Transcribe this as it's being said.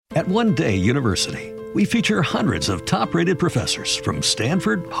At One Day University, we feature hundreds of top-rated professors from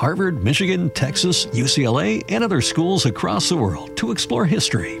Stanford, Harvard, Michigan, Texas, UCLA, and other schools across the world to explore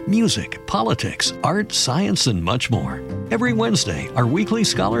history, music, politics, art, science, and much more. Every Wednesday, our weekly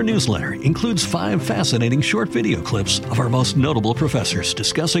scholar newsletter includes 5 fascinating short video clips of our most notable professors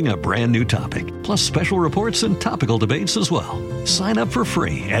discussing a brand new topic, plus special reports and topical debates as well. Sign up for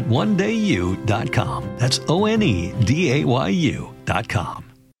free at onedayu.com. That's ONEDAYU.com.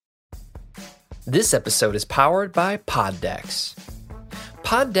 This episode is powered by Poddecks.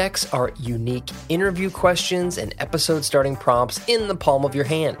 Poddecks are unique interview questions and episode starting prompts in the palm of your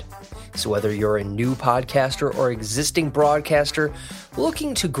hand. So whether you're a new podcaster or existing broadcaster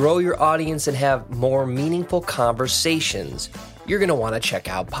looking to grow your audience and have more meaningful conversations, you're going to want to check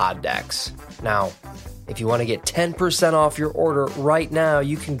out Poddecks. Now, if you want to get 10% off your order right now,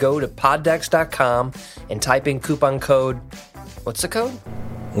 you can go to poddecks.com and type in coupon code. What's the code?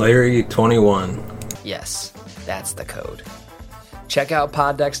 Larry21. Yes, that's the code. Check out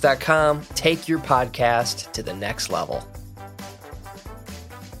poddecks.com. Take your podcast to the next level.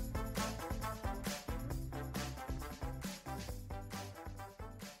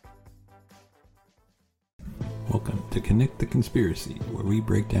 Welcome to Connect the Conspiracy, where we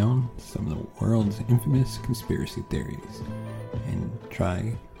break down some of the world's infamous conspiracy theories and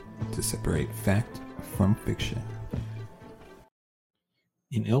try to separate fact from fiction.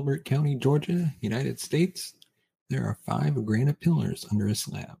 In Elbert County, Georgia, United States, there are 5 granite pillars under a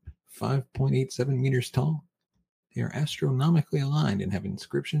slab, 5.87 meters tall. They are astronomically aligned and have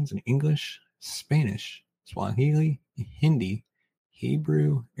inscriptions in English, Spanish, Swahili, Hindi,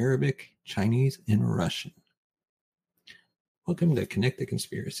 Hebrew, Arabic, Chinese, and Russian. Welcome to Connect the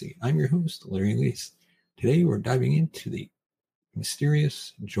Conspiracy. I'm your host, Larry Leese. Today we're diving into the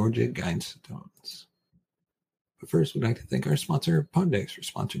mysterious Georgia Guidestones. But first, we'd like to thank our sponsor, Poddecks, for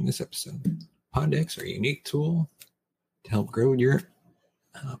sponsoring this episode. Poddecks are a unique tool to help grow your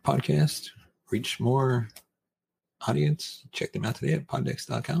podcast, reach more audience. Check them out today at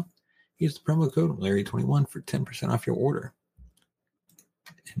poddecks.com. Use the promo code Larry21 for 10% off your order.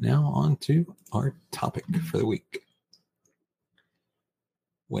 And now on to our topic for the week.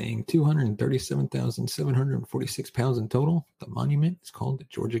 Weighing 237,746 pounds in total, the monument is called the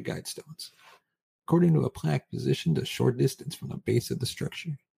Georgia Guidestones. According to a plaque positioned a short distance from the base of the structure,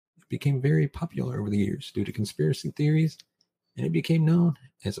 it became very popular over the years due to conspiracy theories, and it became known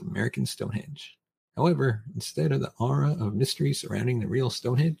as American Stonehenge. However, instead of the aura of mystery surrounding the real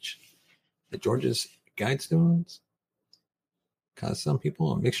Stonehenge, the Georgia's Guidestones caused some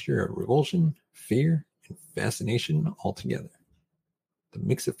people a mixture of revulsion, fear, and fascination altogether. The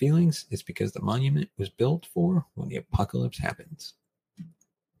mix of feelings is because the monument was built for when the apocalypse happens.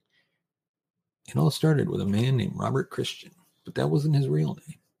 It all started with a man named Robert Christian, but that wasn't his real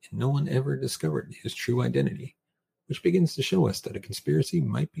name, and no one ever discovered his true identity, which begins to show us that a conspiracy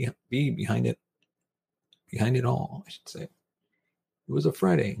might be behind it all, I should say. It was a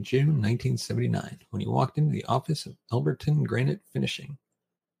Friday in June 1979 when he walked into the office of Elberton Granite Finishing,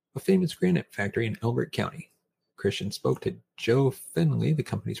 a famous granite factory in Elbert County. Christian spoke to Joe Fenley, the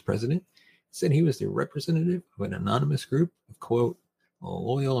company's president, and said he was the representative of an anonymous group of, quote,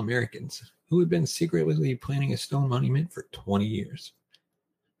 loyal Americans who had been secretly planning a stone monument for 20 years.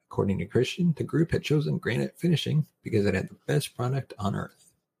 According to Christian, the group had chosen Granite Finishing because it had the best product on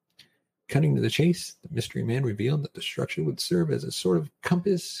earth. Cutting to the chase, the mystery man revealed that the structure would serve as a sort of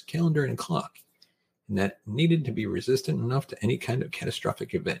compass, calendar, and clock, and that it needed to be resistant enough to any kind of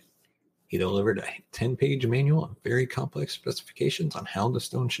catastrophic event. He delivered a 10-page manual of very complex specifications on how the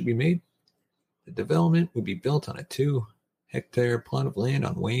stone should be made. The development would be built on a 2-hectare plot of land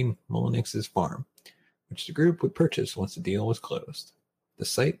on Wayne Mullenix's farm, which the group would purchase once the deal was closed. The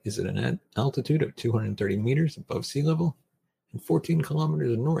site is at an altitude of 230 meters above sea level and 14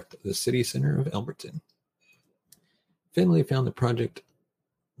 kilometers north of the city center of Elberton. Finley found the project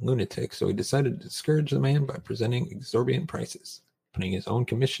lunatic, so he decided to discourage the man by presenting exorbitant prices, putting his own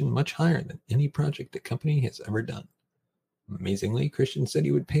commission much higher than any project the company has ever done. Amazingly, Christian said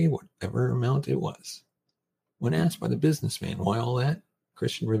he would pay whatever amount it was. When asked by the businessman why all that,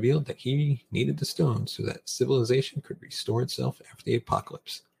 Christian revealed that he needed the stones so that civilization could restore itself after the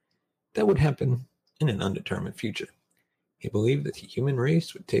apocalypse. That would happen in an undetermined future. He believed that the human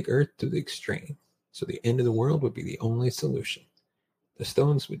race would take Earth to the extreme, so the end of the world would be the only solution. The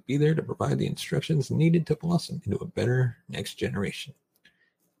stones would be there to provide the instructions needed to blossom into a better next generation.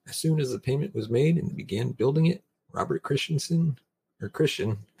 As soon as the payment was made and they began building it, Christian,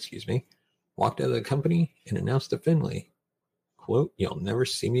 walked out of the company and announced to Finley, quote, "You'll never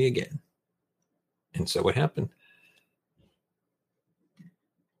see me again." And so it happened.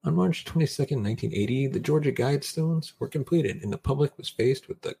 On On March 22, 1980, the Georgia Guidestones were completed, and the public was faced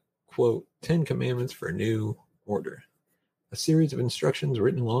with the, quote, 10 Commandments for a New Order, a series of instructions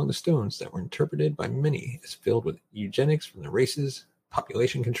written along the stones that were interpreted by many as filled with eugenics from the races,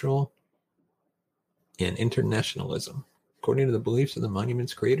 population control, and internationalism. According to the beliefs of the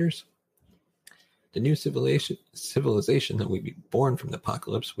monument's creators, the new civilization that would be born from the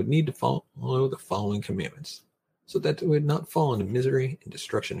apocalypse would need to follow the following commandments, so that it would not fall into misery and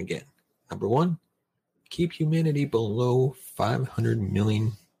destruction again. Number 1, keep humanity below 500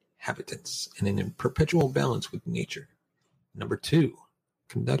 million inhabitants and in perpetual balance with nature. Number 2,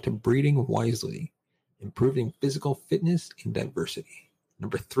 conduct breeding wisely, improving physical fitness and diversity.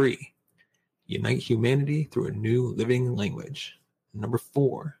 Number 3, unite humanity through a new living language. Number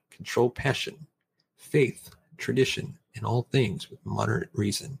 4, control passion, faith, tradition, and all things with moderate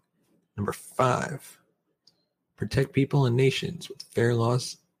reason. Number 5, protect people and nations with fair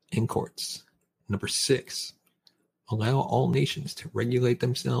laws and courts. Number 6, allow all nations to regulate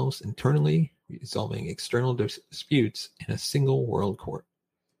themselves internally, resolving external disputes in a single world court.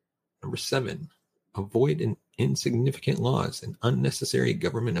 Number 7, avoid insignificant laws and unnecessary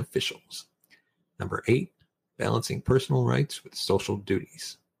government officials. Number 8, balancing personal rights with social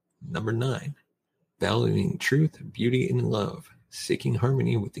duties. Number 9, valuing truth, beauty, and love, seeking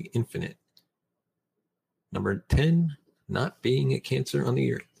harmony with the infinite. Number 10, not being a cancer on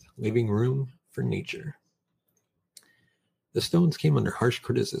the earth, leaving room for nature. The stones came under harsh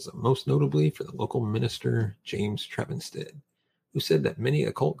criticism, most notably for the local minister, James Travenstead, who said that many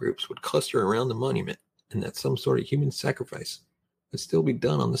occult groups would cluster around the monument and that some sort of human sacrifice would still be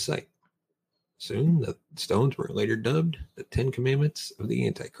done on the site. Soon, the stones were later dubbed the 10 Commandments of the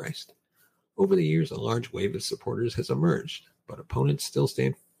Antichrist. Over the years, a large wave of supporters has emerged, but opponents still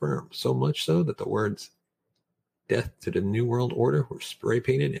stand firm, so much so that the words "Death to the New World Order" were spray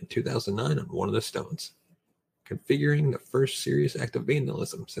painted in 2009 on one of the stones, configuring the first serious act of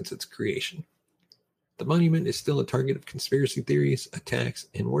vandalism since its creation. The monument is still a target of conspiracy theories, attacks,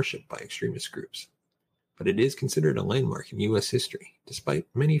 and worship by extremist groups, but it is considered a landmark in U.S. history, despite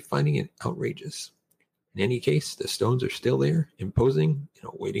many finding it outrageous. In any case, the stones are still there, imposing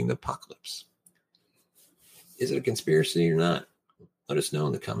and awaiting the apocalypse. Is it a conspiracy or not? Let us know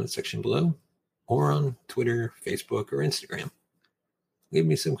in the comment section below, or on Twitter, Facebook, or Instagram. Leave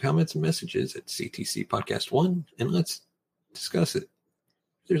me some comments and messages at CTC Podcast 1, and let's discuss it.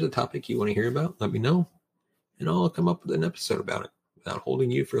 If there's a topic you want to hear about, let me know, and I'll come up with an episode about it. Without holding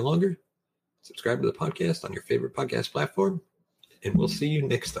you for longer, subscribe to the podcast on your favorite podcast platform, and we'll see you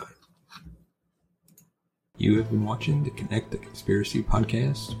next time. You have been watching the Connect the Conspiracy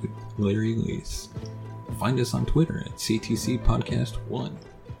podcast with Larry Lees. Find us on Twitter at CTC Podcast 1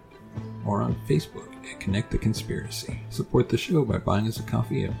 or on Facebook at Connect the Conspiracy. Support the show by buying us a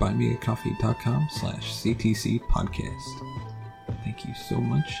coffee at buymeacoffee.com/CTC Podcast. Thank you so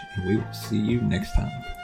much, and we will see you next time.